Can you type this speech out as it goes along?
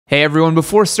Hey everyone,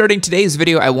 before starting today's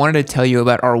video, I wanted to tell you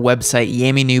about our website,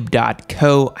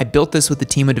 YammieNoob.co. I built this with a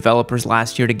team of developers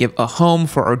last year to give a home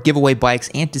for our giveaway bikes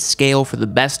and to scale for the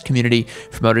best community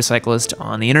for motorcyclists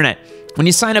on the internet. When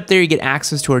you sign up there, you get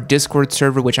access to our Discord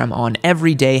server, which I'm on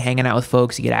every day hanging out with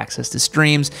folks. You get access to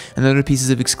streams and other pieces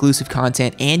of exclusive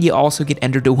content, and you also get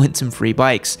entered to win some free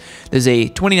bikes. There's a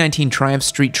 2019 Triumph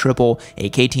Street Triple, a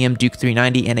KTM Duke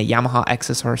 390, and a Yamaha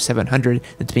XSR 700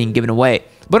 that's being given away.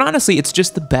 But honestly, it's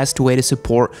just the best way to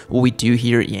support what we do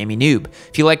here at Yammie Noob.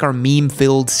 If you like our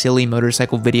meme-filled, silly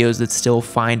motorcycle videos that still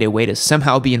find a way to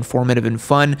somehow be informative and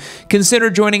fun, consider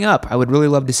joining up. I would really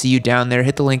love to see you down there.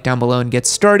 Hit the link down below and get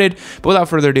started. But without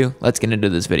further ado, let's get into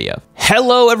this video.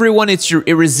 Hello everyone, it's your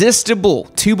irresistible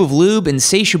tube of lube,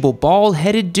 insatiable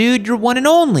bald-headed dude, your one and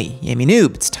only Yammie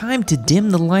Noob. It's time to dim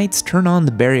the lights, turn on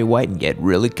the Barry White, and get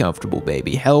really comfortable,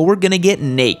 baby. Hell, we're gonna get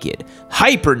naked.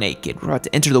 Hyper naked. We're about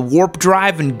to enter the warp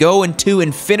drive and go into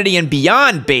infinity and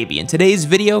beyond, baby. In today's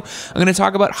video, I'm going to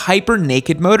talk about hyper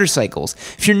naked motorcycles.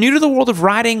 If you're new to the world of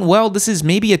riding, well, this is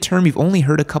maybe a term you've only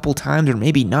heard a couple times or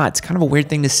maybe not. It's kind of a weird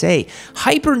thing to say.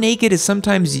 Hyper naked is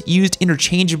sometimes used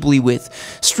interchangeably with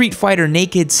Street Fighter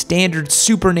naked, standard,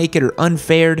 super naked, or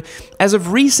unfaired. As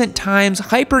of recent times,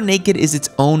 hyper naked is its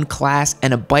own class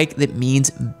and a bike that means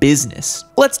business.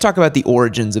 Let's talk about the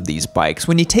origins of these bikes.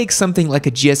 When you take something like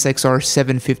a GSXR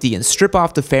 750 and strip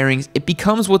off the fairings, it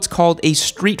becomes what's called a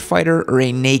Street Fighter or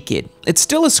a naked. It's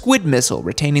still a squid missile,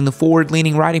 retaining the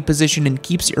forward-leaning riding position and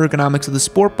keeps the ergonomics of the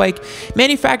sport bike.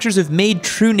 Manufacturers have made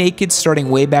true nakeds starting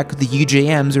way back with the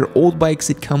UJMs or old bikes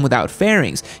that come without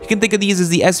fairings. You can think of these as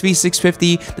the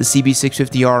SV650, the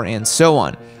CB650R, and so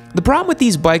on. The problem with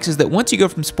these bikes is that once you go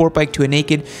from sport bike to a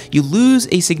naked, you lose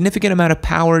a significant amount of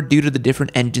power due to the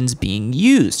different engines being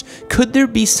used. Could there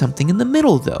be something in the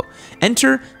middle though?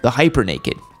 Enter the hyper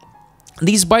naked.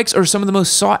 These bikes are some of the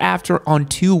most sought after on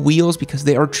two wheels because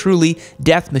they are truly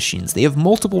death machines. They have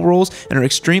multiple roles and are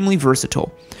extremely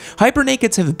versatile. Hyper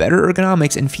nakeds have better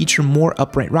ergonomics and feature more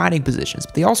upright riding positions,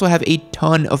 but they also have a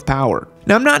ton of power.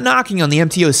 Now, I'm not knocking on the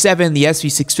MT-07, the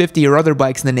SV650, or other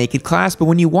bikes in the naked class, but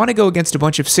when you want to go against a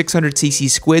bunch of 600cc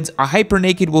squids, a hyper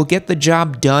naked will get the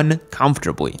job done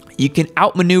comfortably. You can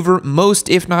outmaneuver most,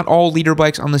 if not all, leader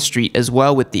bikes on the street as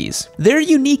well with these. They're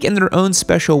unique in their own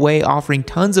special way, offering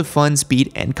tons of fun,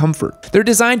 speed, and comfort. They're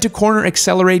designed to corner,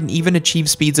 accelerate, and even achieve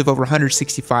speeds of over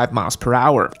 165 miles per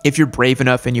hour, if you're brave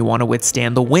enough and you want to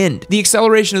withstand the wind. The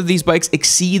acceleration of these bikes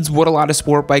exceeds what a lot of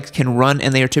sport bikes can run,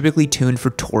 and they are typically tuned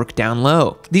for torque down low.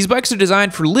 These bikes are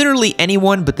designed for literally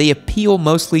anyone, but they appeal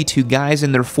mostly to guys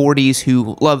in their 40s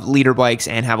who love leader bikes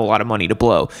and have a lot of money to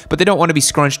blow, but they don't want to be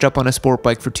scrunched up on a sport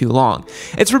bike for too long.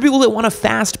 It's for people that want a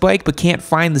fast bike but can't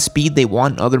find the speed they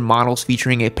want in other models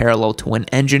featuring a parallel twin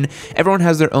engine. Everyone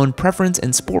has their own preference,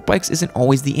 and sport bikes isn't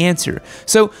always the answer.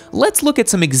 So let's look at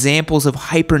some examples of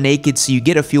hyper naked so you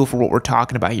get a feel for what we're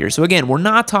talking about here. So again, we're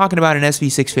not talking about an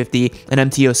SV650, an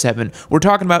MT-07. We're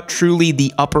talking about truly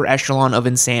the upper echelon of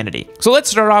insanity. So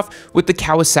let's start off with the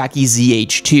Kawasaki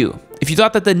ZH2. If you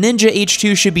thought that the Ninja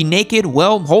H2 should be naked,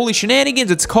 well, holy shenanigans,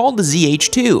 it's called the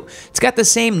ZH2. It's got the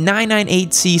same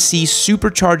 998cc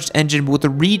supercharged engine, but with a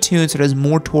retune so it has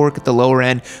more torque at the lower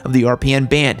end of the RPM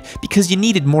band, because you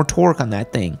needed more torque on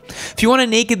that thing. If you want a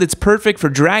naked that's perfect for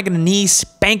dragging a knee,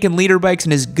 spanking leader bikes,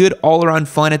 and is good all-around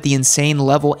fun at the insane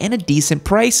level and a decent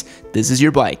price, this is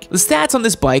your bike. The stats on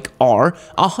this bike are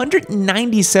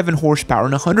 197 horsepower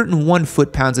and 101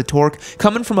 foot-pounds of torque,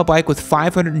 coming from a bike with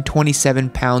 527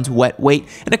 pounds wet weight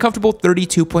and a comfortable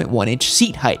 32.1-inch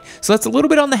seat height. So that's a little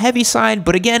bit on the heavy side,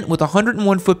 but again, with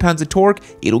 101 foot-pounds of torque,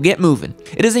 it'll get moving.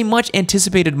 It is a much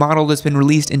anticipated model that's been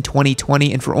released in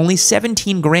 2020, and for only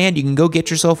 17 grand, you can go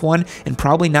get yourself one and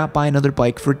probably not buy another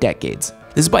bike for decades.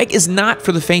 This bike is not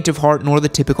for the faint of heart nor the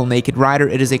typical naked rider.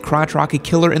 It is a crotch rocket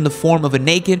killer in the form of a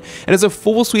naked. It has a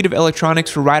full suite of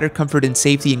electronics for rider comfort and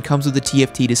safety and comes with a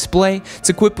TFT display. It's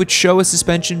equipped with Showa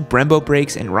suspension, Brembo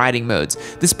brakes, and riding modes.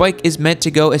 This bike is meant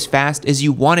to go as fast as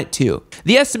you want it to.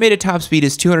 The estimated top speed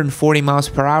is 240 miles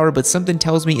per hour, but something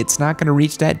tells me it's not going to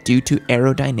reach that due to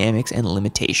aerodynamics and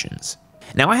limitations.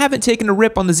 Now, I haven't taken a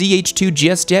rip on the ZH2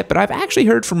 just yet, but I've actually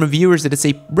heard from reviewers that it's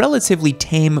a relatively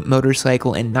tame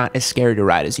motorcycle and not as scary to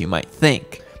ride as you might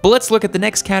think. But let's look at the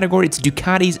next category. It's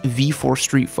Ducati's V4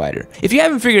 Street Fighter. If you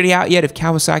haven't figured it out yet, if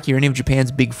Kawasaki or any of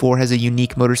Japan's big four has a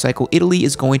unique motorcycle, Italy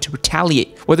is going to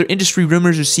retaliate. Whether industry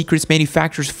rumors or secrets,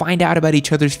 manufacturers find out about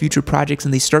each other's future projects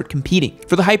and they start competing.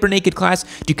 For the hyper naked class,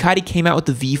 Ducati came out with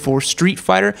the V4 Street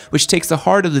Fighter, which takes the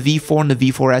heart of the V4 and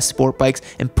the V4S sport bikes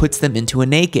and puts them into a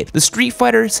naked. The Street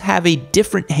Fighters have a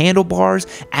different handlebars,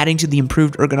 adding to the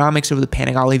improved ergonomics of the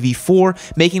Panigale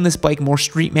V4, making this bike more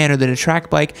street manner than a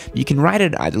track bike. You can ride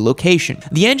it at either location.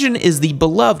 The engine is the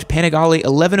beloved Panigale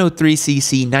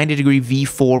 1103cc 90-degree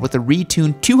V4 with a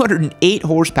retuned 208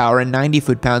 horsepower and 90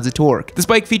 foot-pounds of torque. This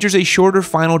bike features a shorter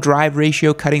final drive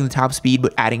ratio, cutting the top speed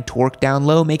but adding torque down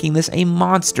low, making this a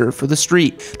monster for the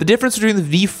street. The difference between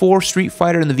the V4 Street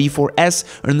Fighter and the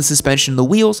V4S are in the suspension and the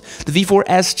wheels. The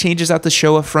V4S changes out the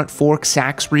Showa front fork,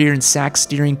 Sachs rear, and Sachs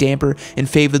steering damper in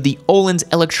favor of the Öhlins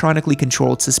electronically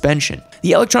controlled suspension.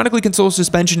 The electronically controlled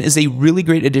suspension is a really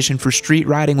great addition for street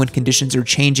riding when conditions are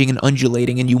changing and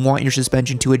undulating and you want your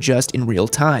suspension to adjust in real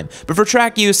time. But for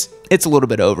track use, it's a little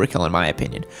bit overkill in my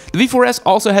opinion. The V4S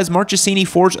also has Marchesini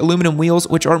forged aluminum wheels,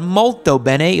 which are molto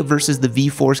bene versus the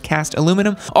V4's cast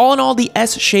aluminum. All in all, the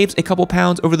S shaves a couple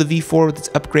pounds over the V4 with its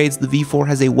upgrades. The V4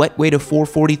 has a wet weight of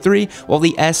 443, while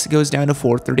the S goes down to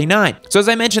 439. So as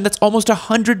I mentioned, that's almost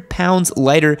 100 pounds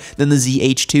lighter than the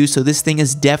ZH2, so this thing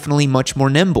is definitely much more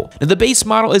nimble. Now, the base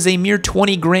model is a mere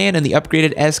 20 grand, and the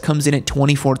upgraded S comes in at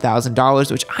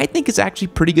 $24,000, which I think is actually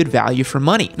pretty good value for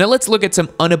money. Now let's look at some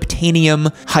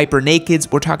unobtainium hyper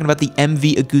nakeds. We're talking about the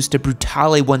MV Agusta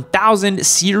Brutale 1000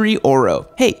 Serie Oro.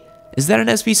 Hey, is that an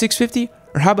SV650?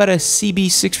 Or how about a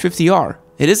CB650R?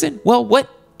 It isn't? Well, what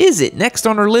is it? Next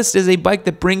on our list is a bike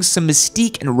that brings some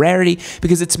mystique and rarity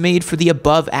because it's made for the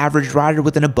above average rider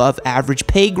with an above average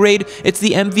pay grade. It's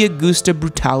the MV Agusta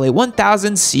Brutale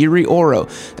 1000 Serie Oro.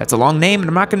 That's a long name and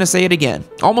I'm not going to say it again.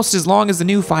 Almost as long as the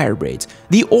new Firebraids.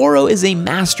 The Oro is a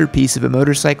masterpiece of a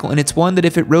motorcycle, and it's one that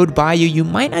if it rode by you, you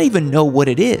might not even know what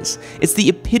it is. It's the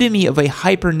epitome of a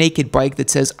hyper naked bike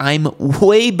that says I'm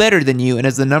way better than you and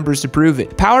has the numbers to prove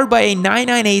it. Powered by a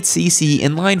 998cc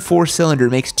inline 4-cylinder,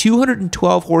 makes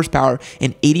 212 horsepower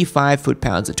and 85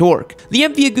 foot-pounds of torque. The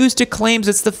MV Agusta claims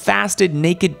it's the fastest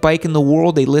naked bike in the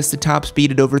world. They list the top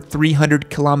speed at over 300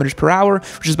 kilometers per hour,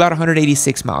 which is about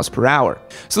 186 miles per hour.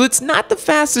 So it's not the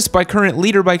fastest by current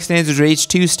leader bike standards or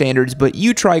H2 standards, but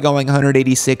you try going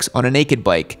 186 on a naked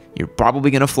bike, you're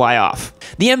probably gonna fly off.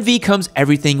 The MV comes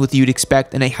everything what you'd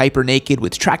expect in a hyper naked,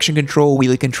 with traction control,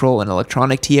 wheelie control, and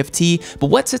electronic TFT, but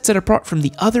what sets it apart from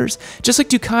the others? Just like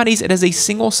Ducati's, it has a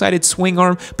single-sided swing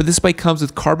arm, but this bike comes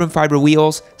with carbon fiber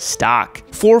wheels, stock.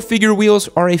 4-figure wheels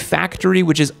are a factory,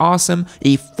 which is awesome.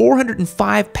 A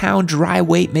 405-pound dry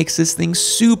weight makes this thing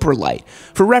super light.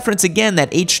 For reference, again,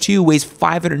 that H2 weighs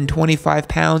 525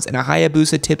 pounds, and a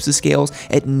Hayabusa tips the scales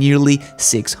at nearly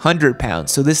 600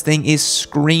 pounds, so this thing is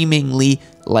screamingly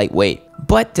lightweight.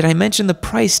 But did I mention the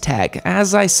price tag?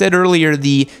 As I said earlier,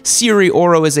 the Serie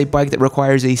Oro is a bike that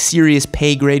requires a serious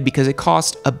pay grade because it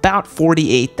costs about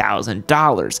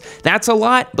 $48,000. That's a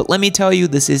lot, but let me tell you,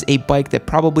 this is a bike that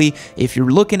probably, if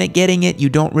you're looking at getting it, you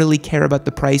don't really care about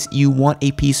the price. You want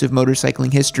a piece of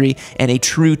motorcycling history and a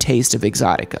true taste of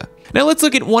exotica. Now let's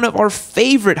look at one of our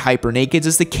favorite hyper nakeds.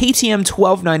 It's the KTM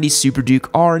 1290 Super Duke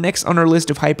R. Next on our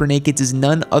list of hyper nakeds is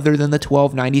none other than the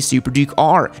 1290 Super Duke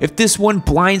R. If this one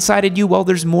blindsided you, well,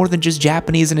 there's more than just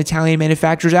Japanese and Italian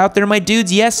manufacturers out there, my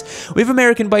dudes. Yes, we have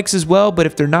American bikes as well, but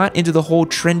if they're not into the whole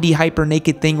trendy hyper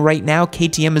naked thing right now,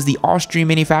 KTM is the Austrian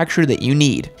manufacturer that you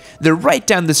need. They're right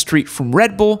down the street from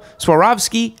Red Bull,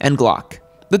 Swarovski, and Glock.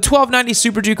 The 1290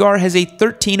 Super Duke R has a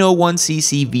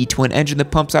 1301cc V-twin engine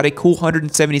that pumps out a cool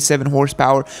 177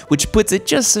 horsepower, which puts it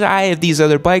just shy of these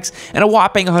other bikes, and a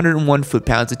whopping 101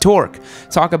 foot-pounds of torque.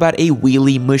 Talk about a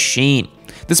wheelie machine.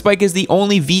 This bike is the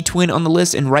only V-twin on the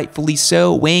list, and rightfully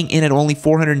so, weighing in at only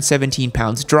 417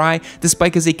 pounds dry. This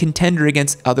bike is a contender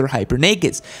against other hyper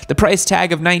nakeds. The price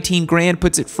tag of 19 grand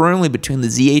puts it firmly between the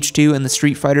ZH2 and the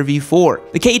Street Fighter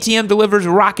V4. The KTM delivers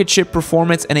rocket ship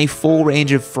performance and a full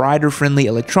range of rider-friendly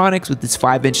electronics with its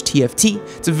 5-inch TFT.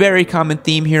 It's a very common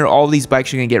theme here. All these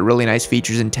bikes are going to get really nice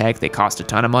features and tech. They cost a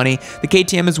ton of money. The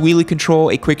KTM has wheelie control,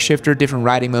 a quick shifter, different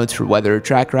riding modes for weather or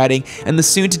track riding, and the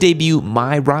soon-to-debut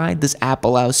My Ride. This app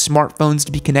allows smartphones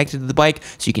to be connected to the bike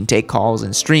so you can take calls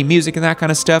and stream music and that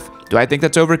kind of stuff. Do I think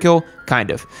that's overkill? Kind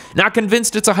of. Not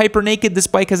convinced it's a hyper naked. This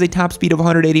bike has a top speed of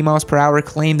 180 miles per hour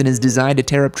claimed and is designed to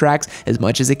tear up tracks as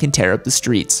much as it can tear up the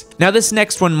streets. Now this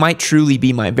next one might truly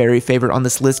be my very favorite on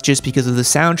this list just because of the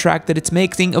soundtrack that it's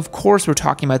making. Of course, we're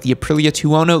talking about the Aprilia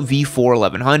Tuono V4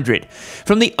 1100.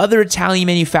 From the other Italian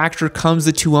manufacturer comes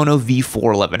the Tuono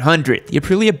V4 1100. The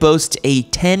Aprilia boasts a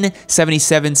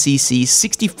 1077cc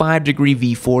 65-degree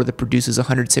V4 that produces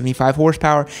 175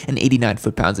 horsepower and 89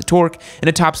 foot-pounds of torque, and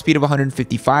a top speed of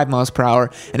 155 miles per hour,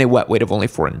 and a wet weight of only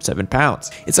 407 pounds.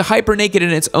 It's a hyper naked in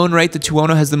its own right. The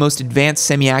Tuono has the most advanced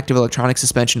semi-active electronic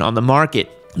suspension on the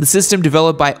market. The system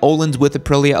developed by Öhlins with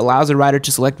Aprilia allows a rider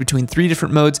to select between 3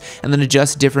 different modes and then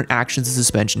adjust different actions the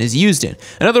suspension is used in.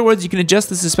 In other words, you can adjust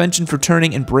the suspension for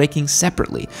turning and braking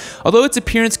separately. Although its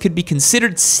appearance could be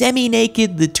considered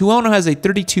semi-naked, the Tuono has a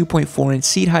 32.4-inch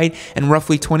seat height and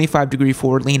roughly 25-degree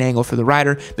forward lean angle for the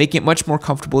rider, making it much more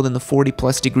comfortable than the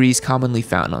 40+ degrees commonly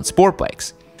found on sport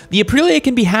bikes. The Aprilia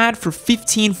can be had for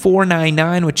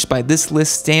 $15,499, which by this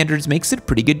list standards makes it a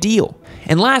pretty good deal.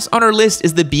 And last on our list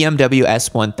is the BMW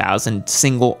S1000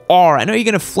 Single R. I know you're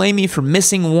going to flame me for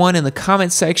missing one in the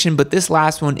comment section, but this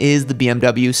last one is the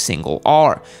BMW Single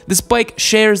R. This bike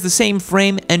shares the same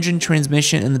frame, engine,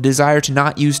 transmission, and the desire to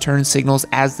not use turn signals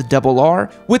as the Double R.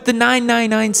 With the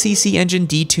 999cc engine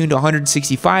detuned to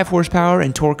 165 horsepower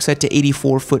and torque set to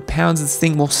 84 foot-pounds, this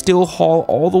thing will still haul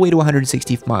all the way to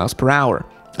 160 miles per hour.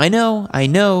 I know,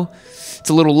 it's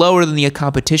a little lower than the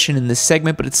competition in this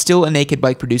segment, but it's still a naked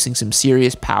bike producing some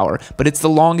serious power, but it's the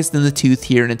longest in the tooth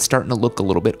here and it's starting to look a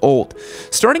little bit old.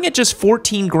 Starting at just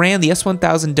 14 grand, the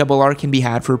S1000 RR can be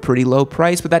had for a pretty low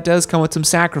price, but that does come with some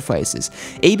sacrifices.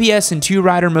 ABS and 2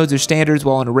 rider modes are standards,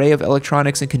 while an array of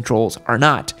electronics and controls are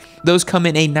not. Those come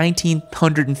in a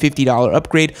 $1,950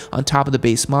 upgrade on top of the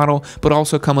base model, but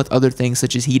also come with other things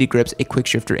such as heated grips, a quick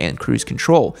shifter, and cruise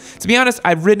control. To be honest,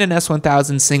 I've ridden an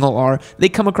S1000 Single R. They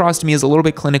come across to me as a little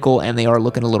bit clinical, and they are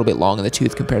looking a little bit long in the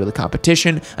tooth compared to the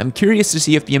competition. I'm curious to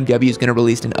see if BMW is going to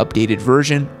release an updated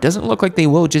version. Doesn't look like they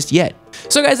will just yet.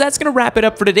 So guys, that's going to wrap it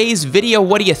up for today's video.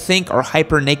 What do you think? Are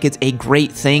hyper nakeds a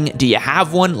great thing? Do you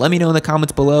have one? Let me know in the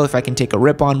comments below if I can take a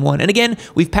rip on one. And again,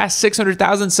 we've passed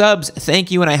 600,000 subs.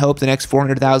 Thank you, and I hope the next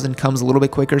 400,000 comes a little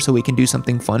bit quicker so we can do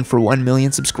something fun for 1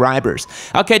 million subscribers.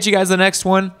 I'll catch you guys in the next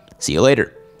one. See you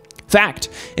later. Fact: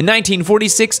 in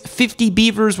 1946, 50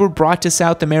 beavers were brought to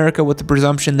South America with the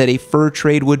presumption that a fur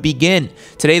trade would begin.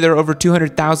 Today, there are over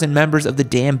 200,000 members of the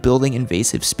dam-building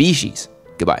invasive species.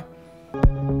 Goodbye.